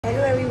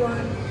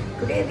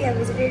Today we have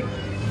visited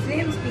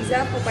Flames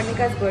Pizza for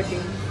Pannika's birthday.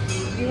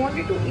 We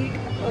wanted to eat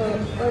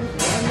a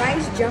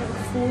nice junk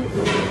food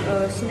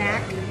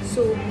snack,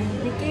 so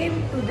we came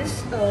to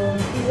this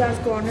pizza's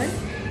corner.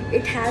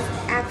 It has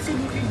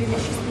absolutely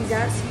delicious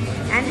pizzas,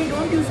 and they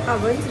don't use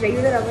ovens,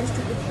 regular ovens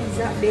to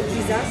cook bake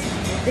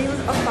pizzas. They use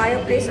a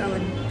fireplace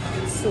oven.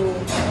 So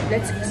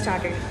let's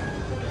start it.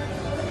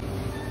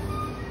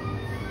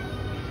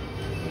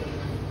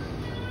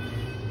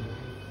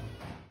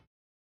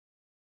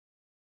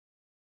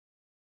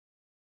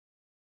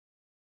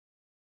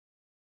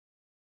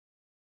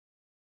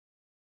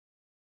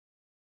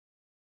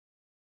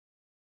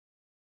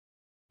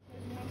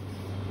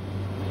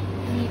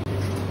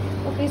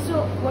 Okay,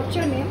 so what's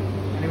your name?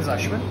 My name is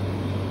Ashwin.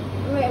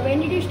 When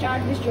did you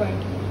start this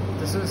joint?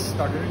 This was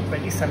started in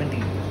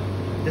 2017.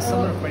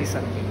 December of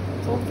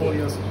 2017. So okay. 4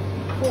 years ago.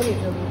 4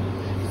 years ago.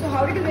 So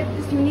how did you get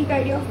this unique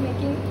idea of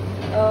making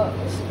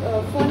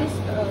furnace?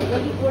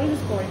 What is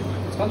this called?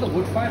 It's called the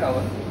wood-fired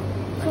oven.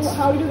 So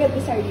how did you get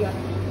this idea?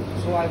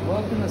 So I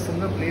worked in a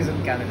similar place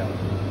in Canada.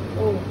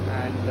 Oh.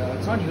 And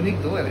it's not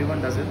unique though,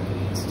 everyone does it.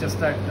 It's just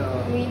that...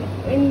 I mean,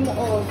 in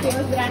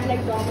famous brands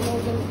like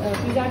Domino's and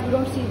Pizza Hut, you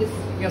don't see this.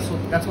 Yeah, so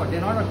that's what.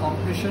 They're not a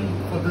competition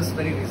for this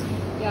very reason.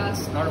 Yeah.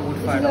 It's not a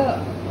wood-fired oven.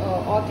 oven. This is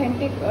the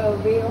authentic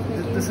way of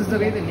making This is the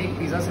way they make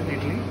pizzas in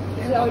Italy.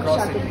 This is how it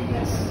across started. Italy,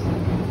 yes.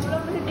 How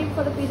long does it take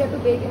for the pizza to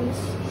bake in this?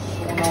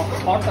 On a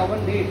hot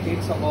oven day, it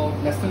takes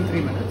about less than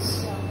 3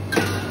 minutes.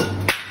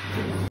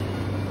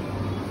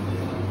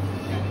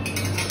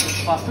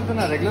 It's faster than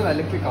a regular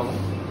electric oven.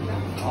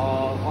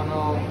 On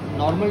a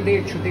normal day,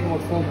 it should take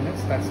about 4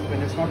 minutes. That's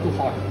when it's not too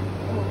hot.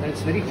 When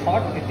it's very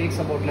hot, it takes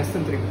about less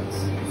than 3 minutes.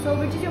 So,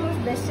 which is your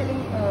most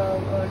best-selling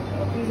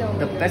pizza?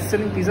 The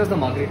best-selling pizza is the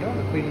Margherita,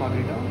 the Queen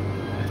Margherita.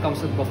 It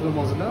comes with buffalo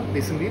mozzarella,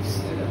 basil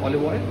leaves,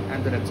 olive oil,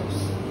 and the red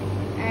sauce.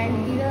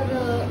 And these are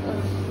the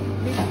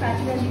big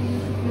spatulas you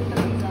use to flip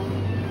the pizza.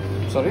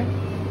 Sorry?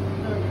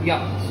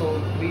 Yeah.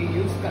 So we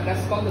use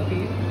that's called the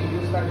peel. We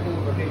use that to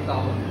rotate the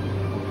oven.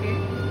 Okay.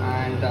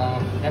 And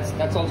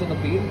that's also the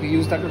peel. We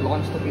use that to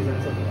launch the pizza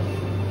itself.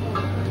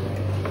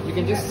 You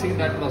can just see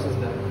that process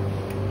there.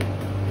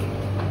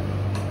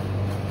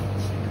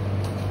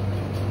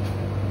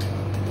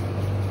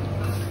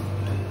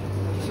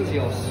 This is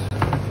yours.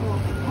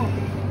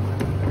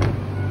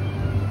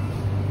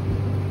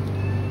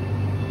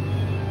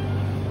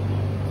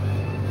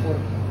 For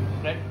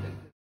bread.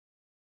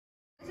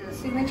 This is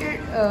a signature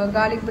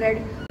garlic bread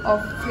of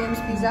Flames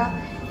Pizza.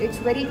 It's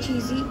very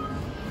cheesy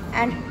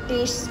and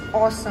tastes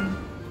awesome.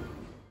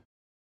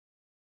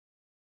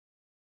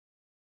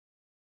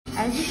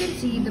 As you can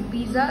see, the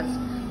pizzas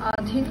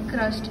are thin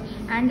crust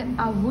and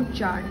are wood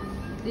charred.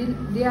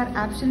 They are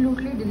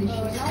absolutely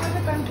delicious. Now as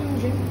a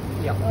conclusion,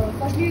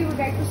 firstly we would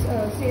like to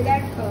say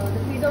that the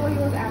pizza over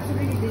here was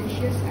absolutely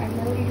delicious and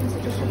never eaten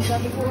such a pizza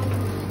before.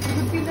 You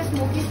could feel the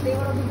smoky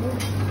flavor of the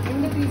wood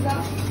in the pizza,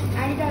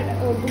 and it had a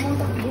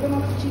good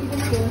amount of cheese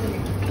and flavors in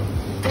it.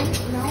 Then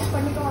now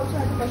Pannika also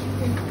has a question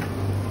for you.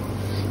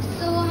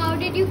 So how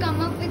did you come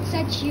up with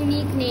such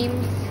unique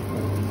names?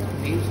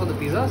 Names for the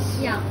pizzas?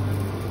 Yeah.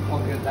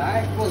 Okay,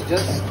 that was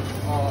just,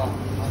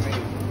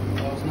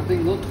 there was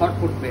nothing, no thought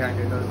put behind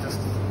it. It was just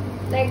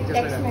like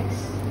Tex-Mex.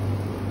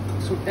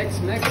 So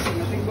Tex-Mex is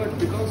nothing but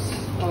because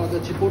the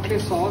Chipotle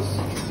sauce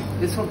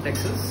is from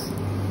Texas.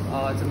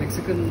 It's a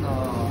Mexican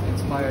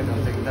inspired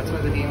thing. That's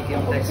why the name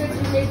came Tex-Mex. So it's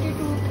related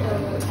to...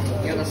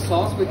 yeah, the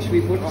sauce which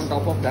we put on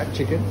top of that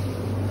chicken.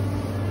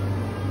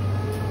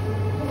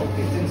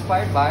 It's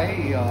inspired by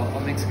a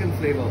Mexican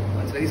flavor.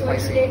 It's very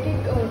spicy. It's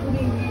related to the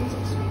ingredients.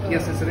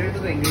 Yes, it's related to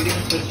the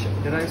ingredients which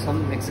derive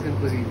from Mexican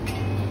cuisine.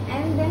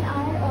 And then I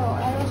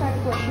also had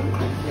a question.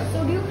 Yeah.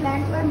 So do you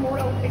plan to have more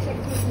outlets like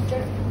this in the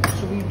future?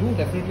 So we do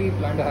definitely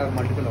plan to have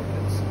multiple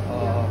outlets.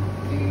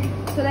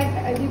 So that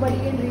everybody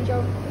can reach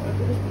out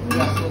to this.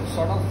 Yeah, so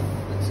sort of,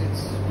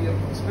 we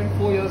have spent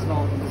 4 years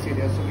now in this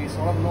area, so we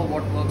sort of know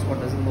what works, what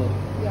doesn't work.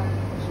 Yeah.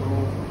 So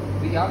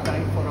we are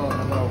planning for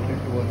another outlet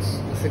towards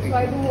the city. So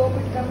I do hope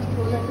it comes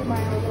closer to my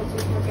house also,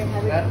 so I can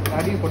have it.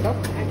 Where do you put up?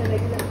 At a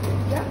regular.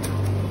 Yeah.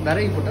 Where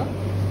are you put up?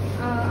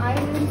 I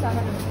live in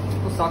Sakanagar.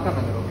 Oh,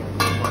 Sakanagar, okay.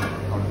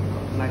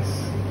 Nice.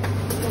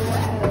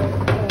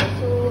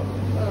 So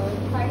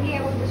finally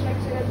I would just like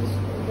to say that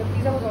the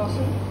pizza was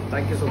awesome.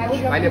 Thank you so much.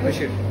 Highly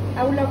appreciate it.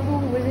 I would love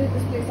to visit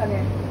this place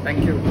again.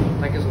 Thank you.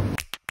 Thank you so much.